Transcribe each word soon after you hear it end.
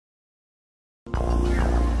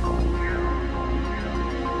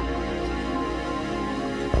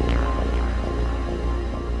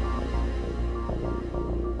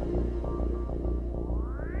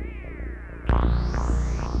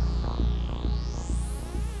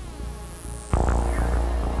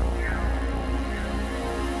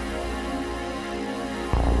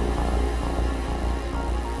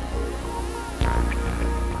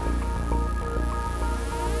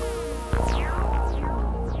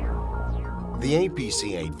The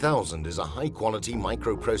APC 8000 is a high-quality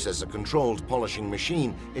microprocessor-controlled polishing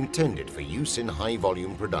machine intended for use in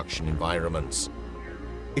high-volume production environments.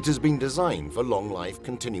 It has been designed for long-life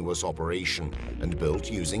continuous operation and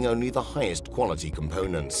built using only the highest quality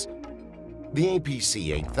components. The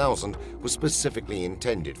APC 8000 was specifically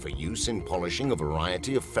intended for use in polishing a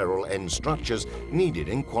variety of ferrule end structures needed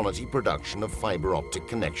in quality production of fiber optic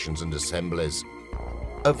connections and assemblies.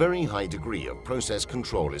 A very high degree of process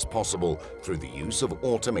control is possible through the use of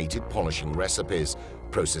automated polishing recipes,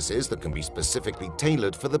 processes that can be specifically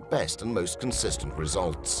tailored for the best and most consistent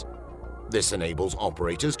results. This enables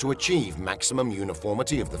operators to achieve maximum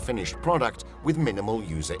uniformity of the finished product with minimal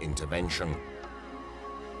user intervention.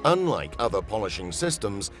 Unlike other polishing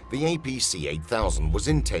systems, the APC 8000 was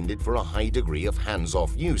intended for a high degree of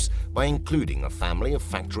hands-off use by including a family of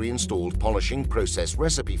factory-installed polishing process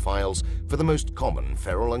recipe files for the most common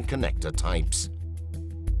ferrule and connector types.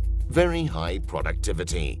 Very high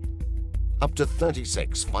productivity. Up to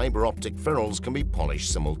 36 fiber optic ferrules can be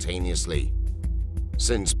polished simultaneously.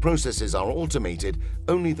 Since processes are automated,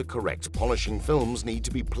 only the correct polishing films need to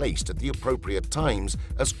be placed at the appropriate times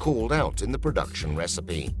as called out in the production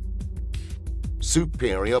recipe.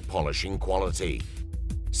 Superior polishing quality.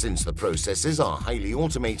 Since the processes are highly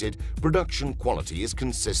automated, production quality is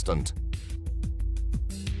consistent.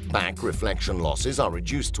 Back reflection losses are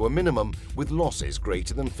reduced to a minimum, with losses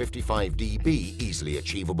greater than 55 dB easily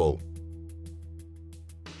achievable.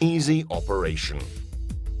 Easy operation.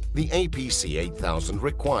 The APC 8000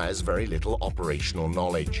 requires very little operational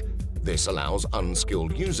knowledge. This allows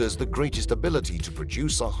unskilled users the greatest ability to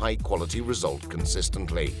produce a high-quality result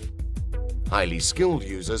consistently. Highly skilled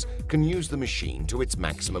users can use the machine to its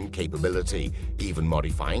maximum capability, even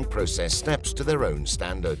modifying process steps to their own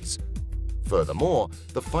standards. Furthermore,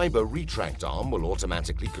 the fiber retract arm will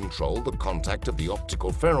automatically control the contact of the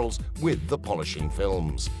optical ferrules with the polishing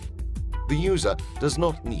films. The user does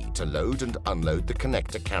not need to load and unload the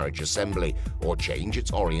connector carriage assembly or change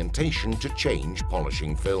its orientation to change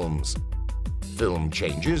polishing films. Film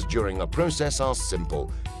changes during a process are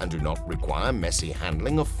simple and do not require messy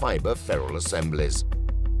handling of fiber ferrule assemblies.